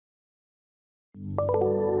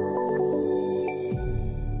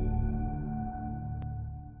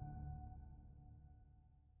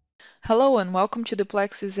Hello and welcome to the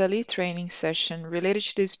PLAXIS LE training session related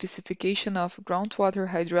to the specification of groundwater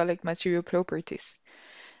hydraulic material properties.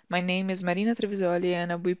 My name is Marina Trevisoli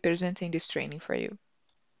and I'll be presenting this training for you.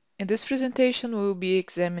 In this presentation, we will be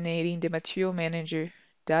examining the Material Manager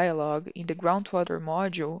dialog in the groundwater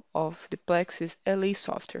module of the PLAXIS LE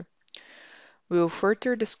software. We will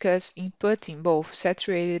further discuss inputting both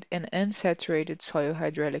saturated and unsaturated soil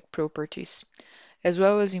hydraulic properties, as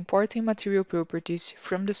well as importing material properties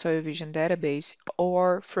from the Soil Vision database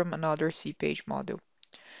or from another seepage model.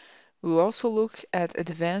 We will also look at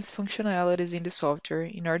advanced functionalities in the software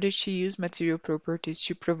in order to use material properties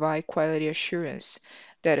to provide quality assurance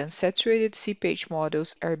that unsaturated seepage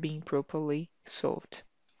models are being properly solved.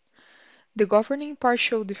 The governing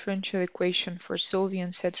partial differential equation for solving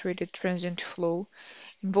unsaturated transient flow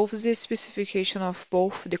involves the specification of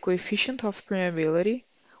both the coefficient of permeability,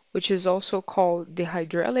 which is also called the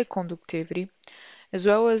hydraulic conductivity, as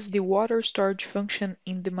well as the water storage function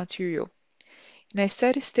in the material. In a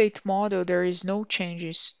steady-state model, there is no change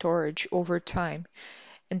in storage over time,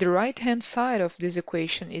 and the right-hand side of this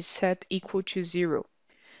equation is set equal to 0.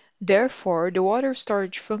 Therefore, the water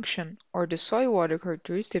storage function, or the soil water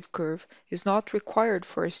characteristic curve, is not required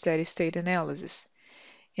for a steady-state analysis.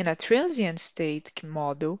 In a transient state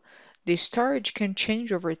model, the storage can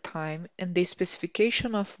change over time, and the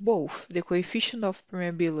specification of both the coefficient of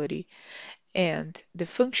permeability and the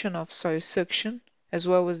function of soil suction, as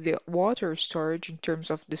well as the water storage in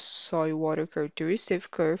terms of the soil water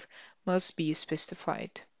characteristic curve, must be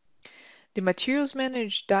specified. The Materials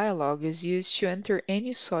Managed dialog is used to enter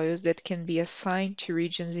any soils that can be assigned to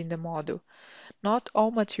regions in the model. Not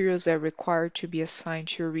all materials are required to be assigned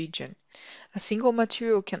to a region. A single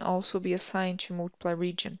material can also be assigned to multiple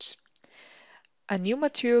regions. A new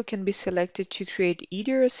material can be selected to create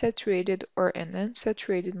either a saturated or an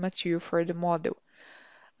unsaturated material for the model.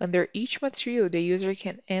 Under each material, the user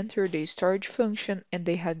can enter the storage function and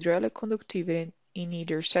the hydraulic conductivity in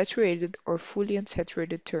either saturated or fully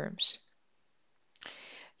unsaturated terms.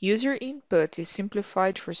 User input is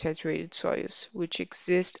simplified for saturated soils, which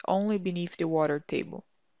exist only beneath the water table.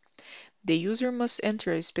 The user must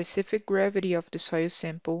enter a specific gravity of the soil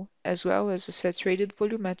sample, as well as a saturated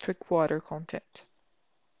volumetric water content.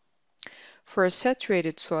 For a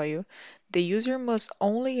saturated soil, the user must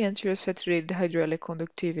only enter a saturated hydraulic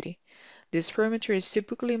conductivity. This parameter is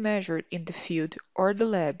typically measured in the field or the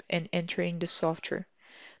lab and entered in the software.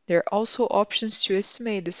 There are also options to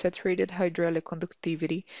estimate the saturated hydraulic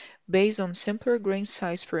conductivity based on simpler grain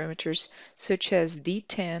size parameters such as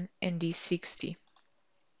D10 and D60.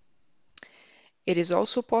 It is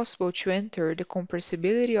also possible to enter the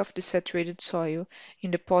compressibility of the saturated soil in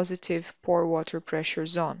the positive pore water pressure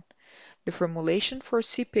zone. The formulation for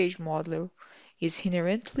seepage model is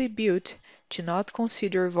inherently built to not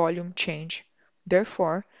consider volume change.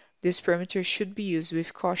 Therefore, this parameter should be used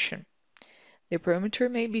with caution. The parameter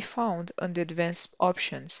may be found under Advanced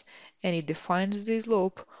Options, and it defines the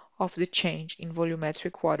slope of the change in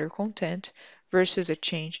volumetric water content versus a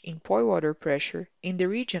change in pore water pressure in the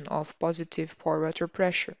region of positive pore water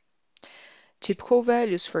pressure. Typical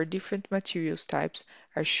values for different materials types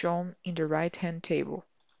are shown in the right-hand table.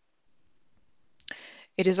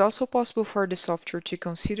 It is also possible for the software to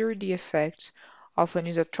consider the effects of an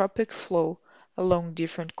isotropic flow along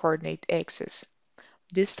different coordinate axes.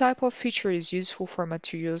 This type of feature is useful for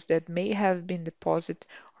materials that may have been deposited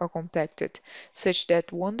or compacted, such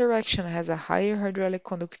that one direction has a higher hydraulic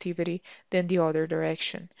conductivity than the other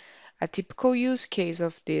direction. A typical use case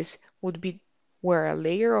of this would be where a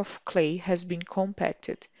layer of clay has been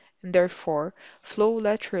compacted, and therefore flow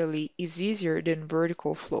laterally is easier than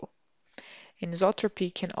vertical flow.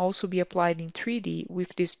 Anisotropy can also be applied in 3D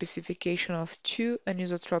with the specification of two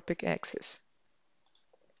anisotropic axes.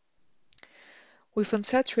 With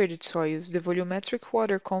unsaturated soils, the volumetric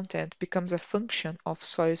water content becomes a function of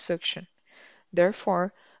soil suction.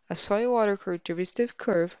 Therefore, a soil water characteristic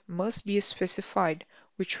curve must be specified,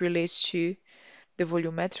 which relates to the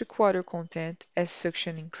volumetric water content as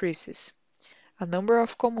suction increases. A number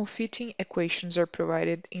of common fitting equations are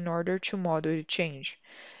provided in order to model the change.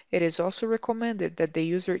 It is also recommended that the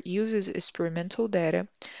user uses experimental data,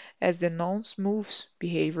 as the non-smooth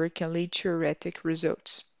behavior can lead to erratic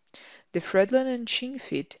results. The Fredland and Chin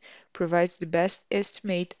fit provides the best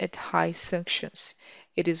estimate at high suctions.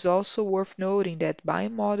 It is also worth noting that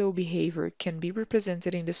bimodal behavior can be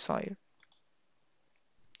represented in the soil.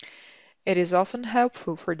 It is often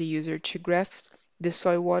helpful for the user to graph the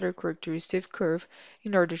soil water characteristic curve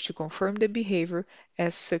in order to confirm the behavior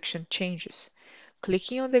as suction changes.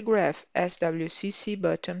 Clicking on the Graph SWCC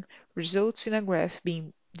button results in a graph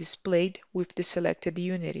being displayed with the selected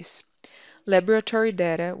unities. Laboratory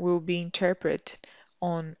data will be interpreted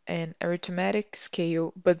on an arithmetic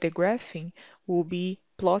scale, but the graphing will be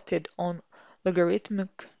plotted on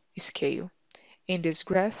logarithmic scale. In this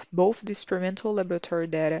graph, both the experimental laboratory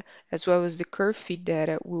data as well as the curve fit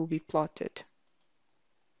data will be plotted.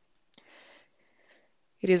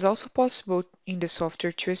 It is also possible in the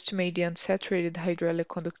software to estimate the unsaturated hydraulic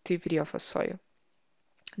conductivity of a soil.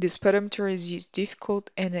 This parameter is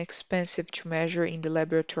difficult and expensive to measure in the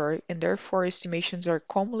laboratory, and therefore estimations are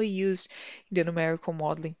commonly used in the numerical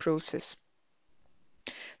modeling process.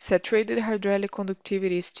 Saturated hydraulic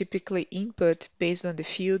conductivity is typically input based on the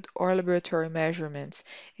field or laboratory measurements,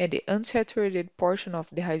 and the unsaturated portion of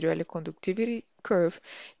the hydraulic conductivity curve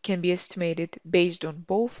can be estimated based on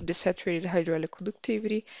both the saturated hydraulic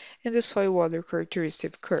conductivity and the soil water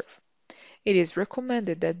characteristic curve. It is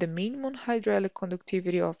recommended that the minimum hydraulic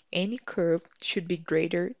conductivity of any curve should be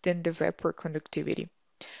greater than the vapor conductivity.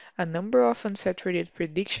 A number of unsaturated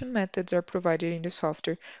prediction methods are provided in the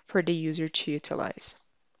software for the user to utilize.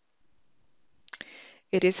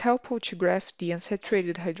 It is helpful to graph the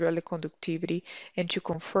unsaturated hydraulic conductivity and to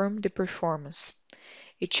confirm the performance.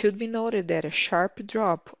 It should be noted that a sharp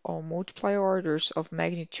drop or multiple orders of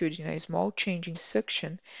magnitude in a small change in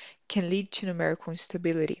suction can lead to numerical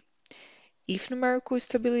instability. If numerical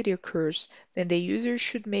stability occurs, then the user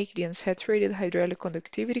should make the unsaturated hydraulic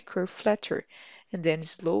conductivity curve flatter and then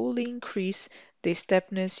slowly increase the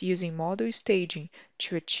steepness using model staging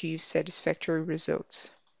to achieve satisfactory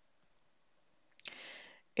results.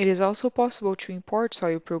 It is also possible to import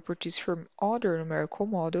soil properties from other numerical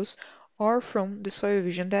models or from the Soil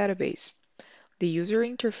Vision database. The user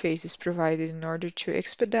interface is provided in order to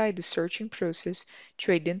expedite the searching process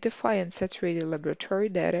to identify unsaturated laboratory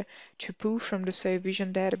data to pull from the Soil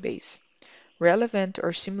Vision database. Relevant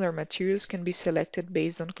or similar materials can be selected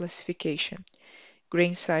based on classification,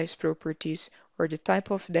 grain size properties, or the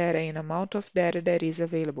type of data and amount of data that is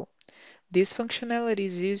available. This functionality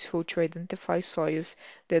is useful to identify soils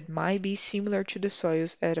that might be similar to the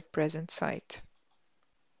soils at a present site.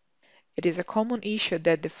 It is a common issue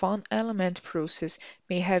that the found element process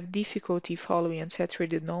may have difficulty following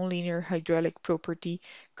unsaturated nonlinear hydraulic property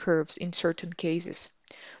curves in certain cases.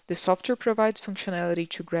 The software provides functionality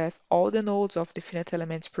to graph all the nodes of the finite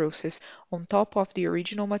elements process on top of the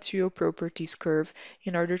original material properties curve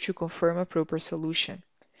in order to confirm a proper solution.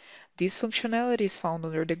 This functionality is found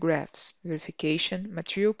under the Graphs, Verification,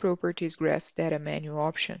 Material Properties Graph Data Menu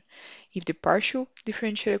option. If the partial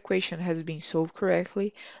differential equation has been solved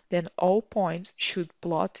correctly, then all points should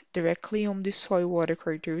plot directly on the soil water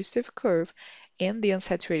characteristic curve and the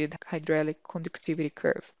unsaturated hydraulic conductivity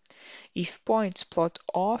curve. If points plot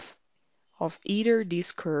off of either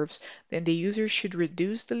these curves, then the user should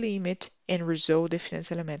reduce the limit and resolve the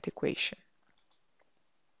finite element equation.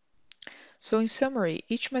 So in summary,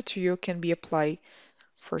 each material can be applied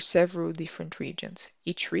for several different regions.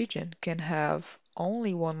 Each region can have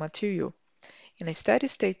only one material. In a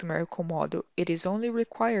steady-state numerical model, it is only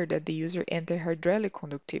required that the user enter hydraulic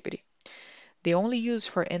conductivity. The only use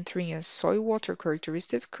for entering a soil water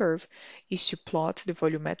characteristic curve is to plot the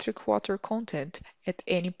volumetric water content at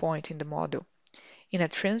any point in the model. In a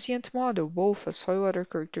transient model, both a soil water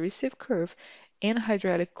characteristic curve and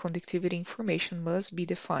hydraulic conductivity information must be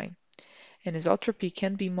defined. An isotropy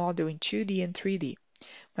can be modeled in 2D and 3D.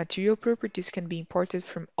 Material properties can be imported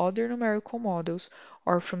from other numerical models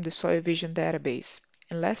or from the Soil Vision database.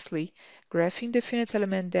 And lastly, graphing the finite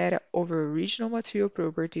element data over original material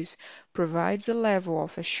properties provides a level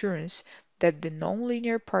of assurance that the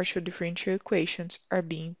nonlinear partial differential equations are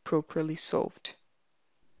being properly solved.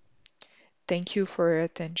 Thank you for your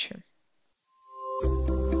attention.